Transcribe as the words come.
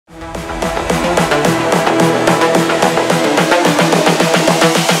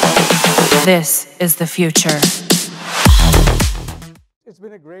This is the future. It's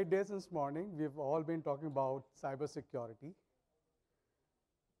been a great day since morning. We've all been talking about cybersecurity.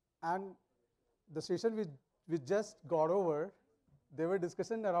 And the session we just got over, there were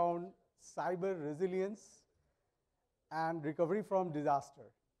discussion around cyber resilience and recovery from disaster.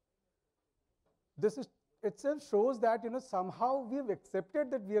 This itself shows that somehow we have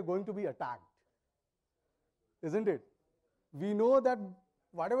accepted that we are going to be attacked, isn't it? We know that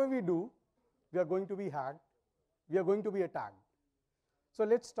whatever we do, we are going to be hacked, we are going to be attacked. So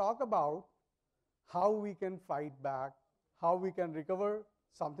let's talk about how we can fight back, how we can recover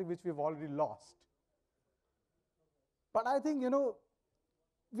something which we've already lost. But I think,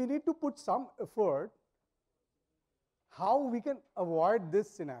 we need to put some effort how we can avoid this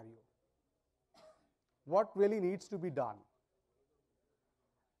scenario. What really needs to be done.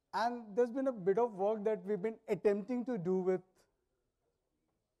 And there's been a bit of work that we've been attempting to do with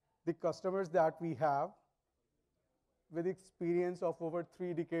the customers that we have, with experience of over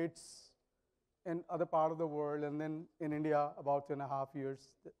 3 decades in other part of the world, and then in India about 2.5 years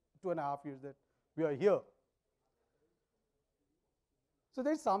that we are here. So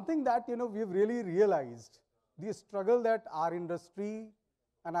there's something that we've really realized, the struggle that our industry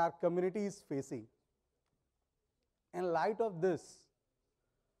and our community is facing. In light of this,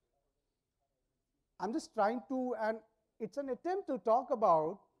 I'm just trying to, and it's an attempt to talk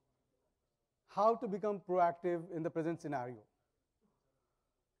about how to become proactive in the present scenario.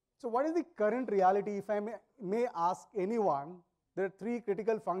 So what is the current reality? If I may ask anyone, there are 3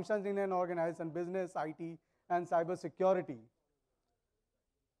 critical functions in an organization: business, IT, and cybersecurity.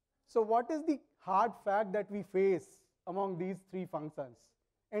 So what is the hard fact that we face among these 3 functions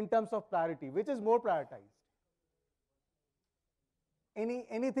in terms of priority? Which is more prioritized?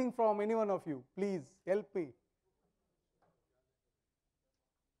 Anything from any one of you? Please help me.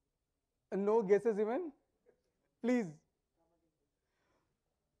 No guesses even? Please.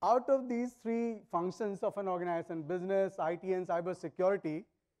 Out of these 3 functions of an organization, business, IT, and cybersecurity,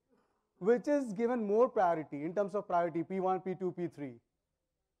 which is given more priority in terms of priority, P1, P2, P3?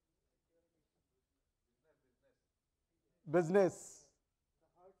 Business.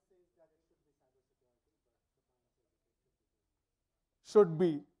 Should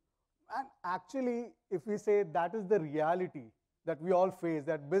be. And actually, if we say that is the reality that we all face,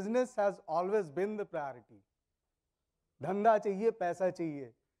 that business has always been the priority. धंधा चाहिए, पैसा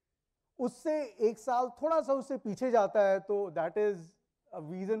चाहिए. उससे एक साल थोड़ा सा उससे पीछे जाता है, तो that is a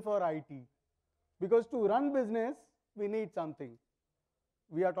reason for IT. Because to run business, we need something.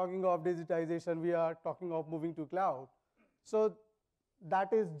 We are talking of digitization, we are talking of moving to cloud. So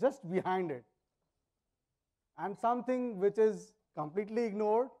that is just behind it. And something which is completely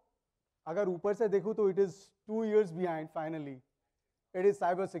ignored, अगर ऊपर से देखूं तो it is 2 years behind finally. It is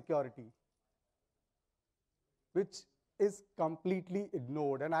cybersecurity, which is completely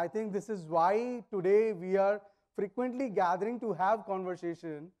ignored. And I think this is why today we are frequently gathering to have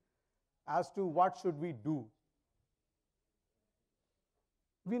conversation as to what should we do.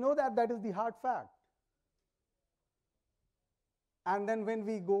 We know that that is the hard fact. And then when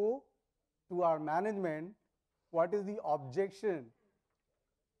we go to our management, what is the objection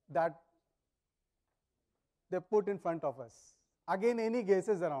that they put in front of us? Again, any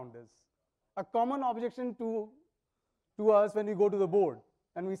guesses around this? A common objection to us when we go to the board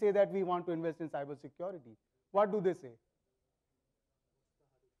and we say that we want to invest in cybersecurity. What do they say?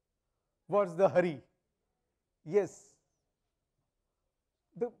 What's the hurry? Yes.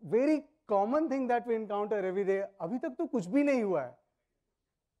 The very common thing that we encounter every day, अभी तक तो कुछ भी नहीं हुआ है.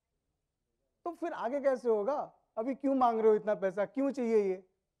 तो फिर आगे कैसे होगा? अभी क्यों मांग रहे हो इतना पैसा? क्यों चाहिए ये?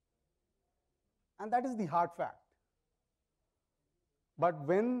 And that is the hard fact. But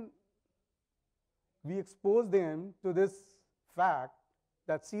when we expose them to this fact,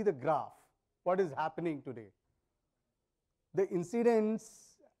 that see the graph, what is happening today? The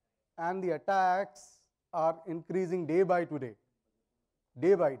incidents and the attacks are increasing day by day.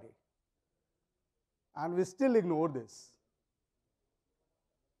 And we still ignore this.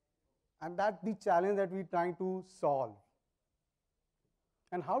 And that's the challenge that we're trying to solve.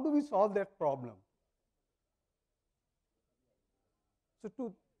 And how do we solve that problem?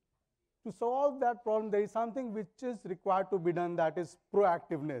 So to solve that problem, there is something which is required to be done, that is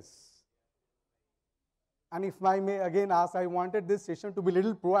proactiveness. And if I may again ask, I wanted this session to be a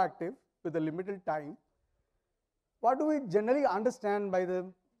little proactive with a limited time. What do we generally understand by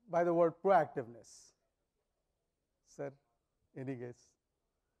the word proactiveness? Sir, any guess?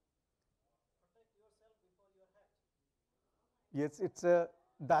 Yes, it's a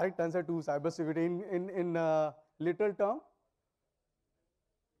direct answer to cybersecurity in literal term.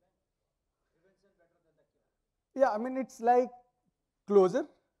 Yeah, I mean, it's like closer.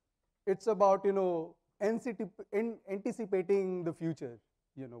 It's about, anticipating the future,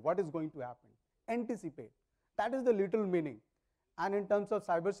 what is going to happen. Anticipate. That is the little meaning. And in terms of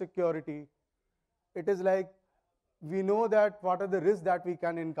cybersecurity, it is like we know that what are the risks that we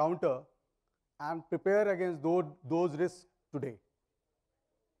can encounter and prepare against those risks today.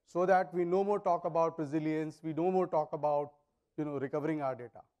 So that we no more talk about resilience, we no more talk about recovering our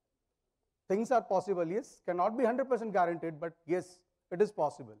data. Things are possible, yes, cannot be 100% guaranteed, but yes, it is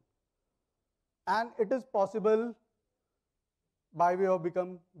possible. And it is possible by way of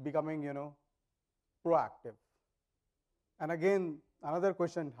becoming proactive. And again, another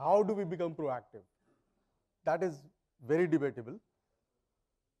question, how do we become proactive? That is very debatable.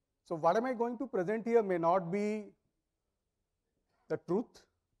 So what am I going to present here may not be the truth,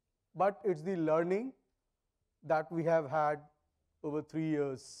 but it's the learning that we have had over 3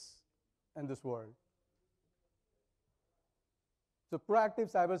 years in this world. So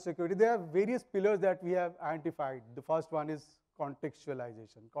proactive cybersecurity, there are various pillars that we have identified. The first one is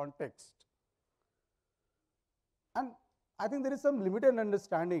contextualization, context. And I think there is some limited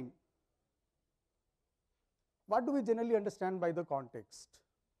understanding. What do we generally understand by the context?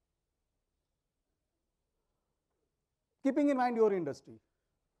 Keeping in mind your industry.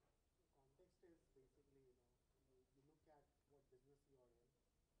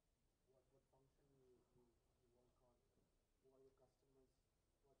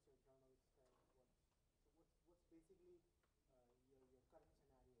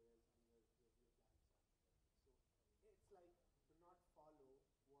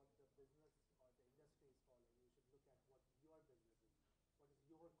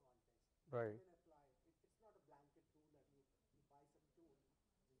 Right.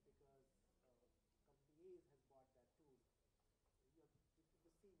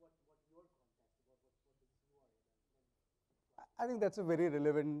 I think that's a very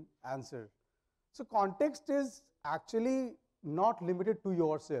relevant answer. So context is actually not limited to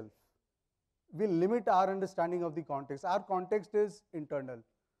yourself. We limit our understanding of the context. Our context is internal,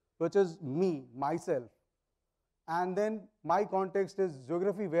 which is me, myself. And then my context is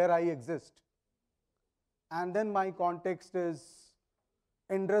geography where I exist. And then my context is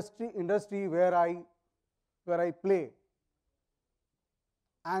industry where I play.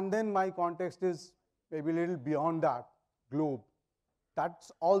 And then my context is maybe a little beyond that, globe.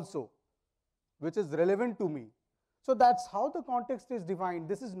 That's also, which is relevant to me. So that's how the context is defined.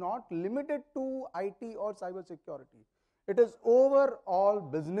 This is not limited to IT or cybersecurity. It is overall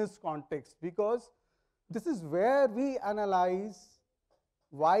business context, because this is where we analyze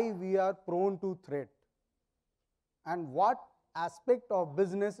why we are prone to threat and what aspect of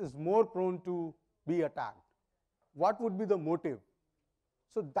business is more prone to be attacked. What would be the motive?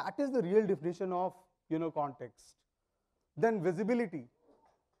 So that is the real definition of context. Then visibility.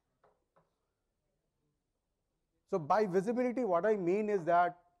 So by visibility, what I mean is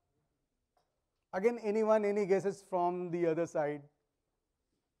that, again, any guesses from the other side?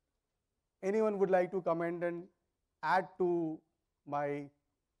 Anyone would like to comment and add to my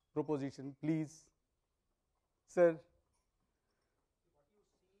proposition, please? Sir?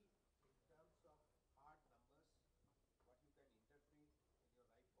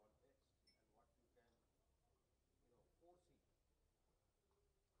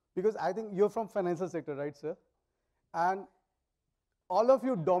 Because I think you're from financial sector, right, sir? And all of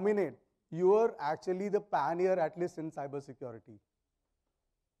you dominate. You are actually the pioneer, at least in cybersecurity.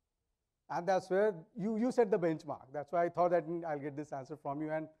 And that's where you set the benchmark. That's why I thought that I'll get this answer from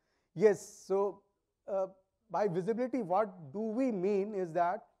you. And yes, so by visibility, what do we mean is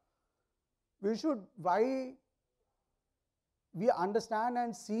that why we understand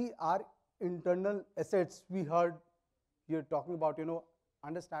and see our internal assets. We heard you're talking about,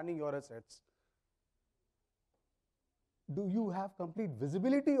 understanding your assets. Do you have complete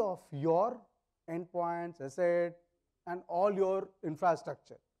visibility of your endpoints, asset, and all your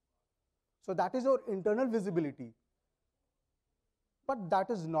infrastructure? So that is your internal visibility. But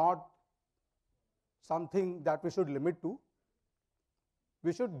that is not something that we should limit to.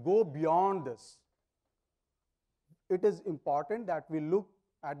 We should go beyond this. It is important that we look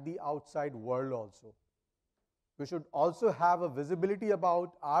at the outside world also. We should also have a visibility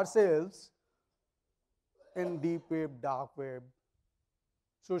about ourselves in deep web, dark web,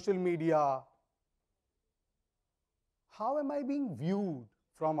 social media. How am I being viewed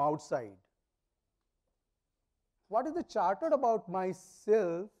from outside? What is the charter about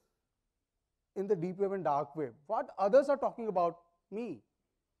myself in the deep web and dark web? What others are talking about me?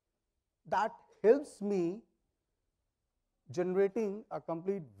 That helps me generating a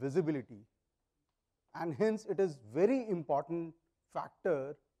complete visibility. And hence, it is very important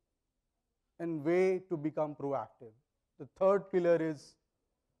factor in way to become proactive. The third pillar is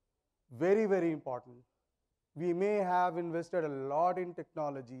very, very important. We may have invested a lot in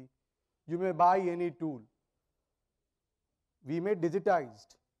technology. You may buy any tool. We may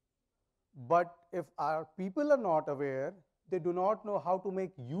digitized. But if our people are not aware, they do not know how to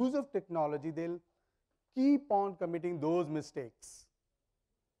make use of technology, they'll keep on committing those mistakes.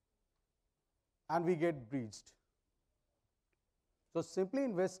 And we get breached. So simply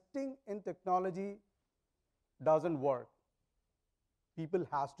investing in technology doesn't work. People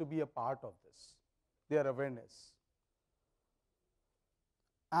has to be a part of this, their awareness.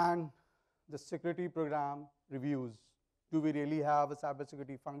 And the security program reviews. Do we really have a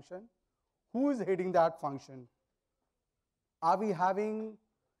cybersecurity function? Who is heading that function? Are we having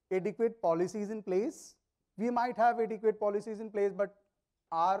adequate policies in place? We might have adequate policies in place, but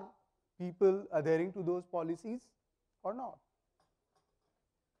are people adhering to those policies or not?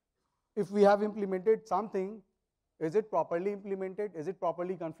 If we have implemented something, is it properly implemented? Is it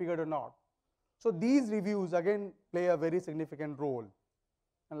properly configured or not? So these reviews again play a very significant role.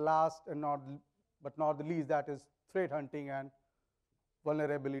 And last and but not the least, that is threat hunting and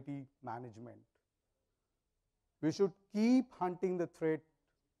vulnerability management. We should keep hunting the threat.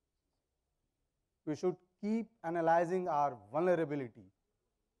 We should keep analyzing our vulnerability.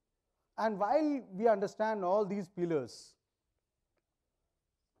 And while we understand all these pillars,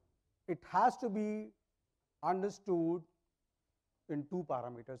 it has to be understood in two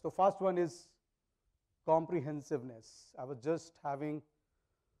parameters. The first one is comprehensiveness. I was just having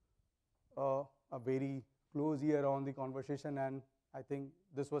a very close ear on the conversation, and I think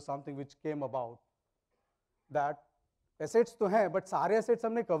this was something which came about, that assets तो हैं, but सारे assets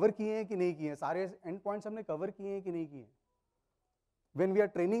हमने cover किए हैं कि नहीं किए हैं, सारे endpoints हमने cover किए हैं कि नहीं किए हैं. When we are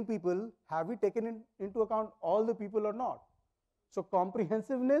training people, have we taken into account all the people or not? So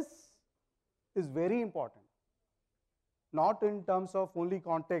comprehensiveness is very important, not in terms of only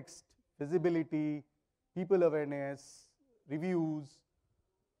context, visibility, people awareness, reviews.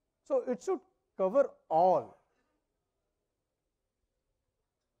 So it should cover all.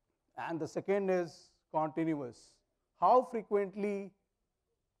 And the second is continuous. How frequently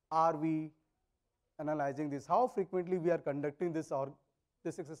are we analyzing this? How frequently we are conducting this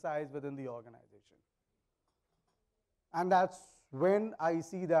exercise within the organization? And that's when I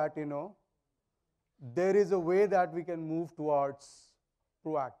see that, there is a way that we can move towards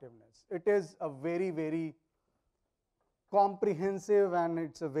proactiveness. It is a very, very comprehensive and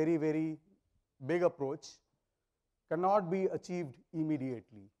it's a very, very big approach. Cannot be achieved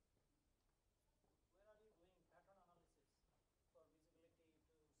immediately. Where are you doing pattern analysis for visibility to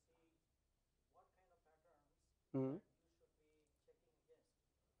see what kind of patterns you should be checking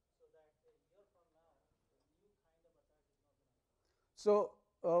against, so that a year from now, a new kind of attack is not going to happen?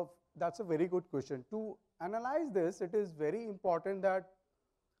 So that's a very good question. To analyze this, it is very important that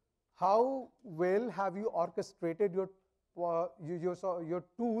how well have you orchestrated your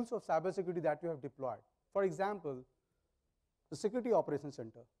tools of cybersecurity that you have deployed. For example, the Security Operations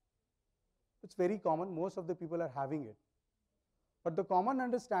Center. It's very common, most of the people are having it. But the common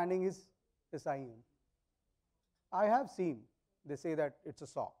understanding is SIEM. I have seen, they say that it's a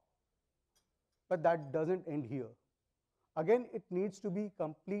SOC. But that doesn't end here. Again, it needs to be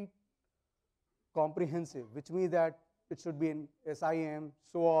complete, comprehensive, which means that it should be in SIM,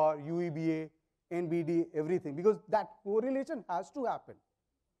 SOAR, UEBA, NBD, everything, because that correlation has to happen,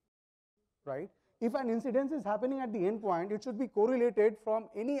 right? If an incident is happening at the endpoint, it should be correlated from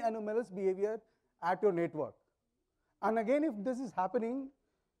any anomalous behavior at your network. And again, if this is happening,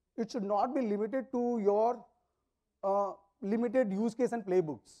 it should not be limited to your limited use case and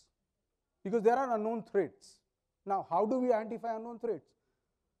playbooks, because there are unknown threats. Now, how do we identify unknown threats?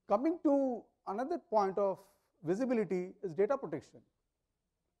 Coming to another point of visibility is data protection.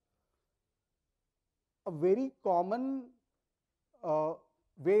 A very common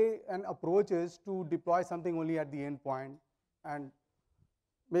way and approach is to deploy something only at the endpoint and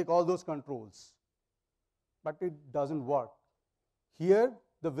make all those controls. But it doesn't work. Here,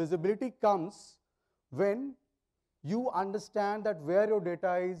 the visibility comes when you understand that where your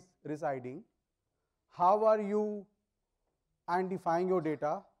data is residing, how are you identifying your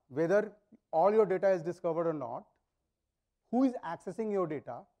data, whether all your data is discovered or not, who is accessing your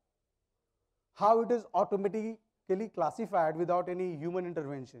data, how it is automatically classified without any human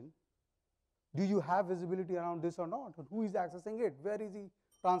intervention. Do you have visibility around this or not? Who is accessing it? Where is he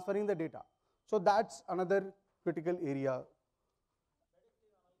transferring the data? So that's another critical area.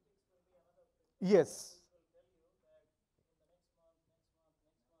 Predictive analytics will be another critical. Yes. Will tell you that in the next month,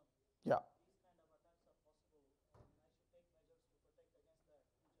 Yeah. these kind of attacks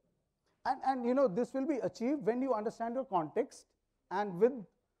And you know, this will be achieved when you understand your context and with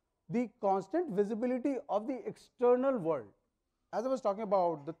the constant visibility of the external world. As I was talking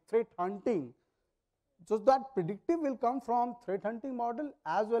about the threat hunting, so that predictive will come from threat hunting model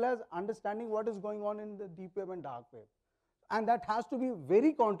as well as understanding what is going on in the deep web and dark web. And that has to be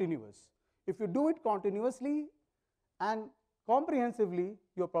very continuous. If you do it continuously and comprehensively,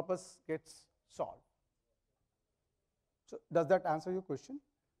 your purpose gets solved. So does that answer your question?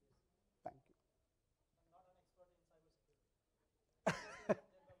 Thank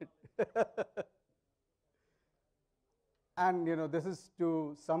you. And you know, this is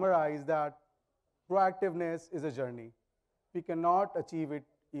to summarize that proactiveness is a journey. We cannot achieve it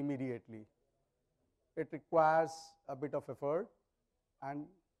immediately. It requires a bit of effort and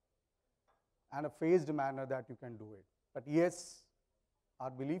a phased manner that you can do it. But yes,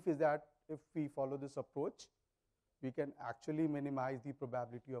 our belief is that if we follow this approach, we can actually minimize the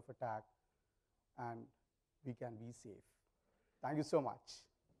probability of attack and we can be safe. Thank you so much.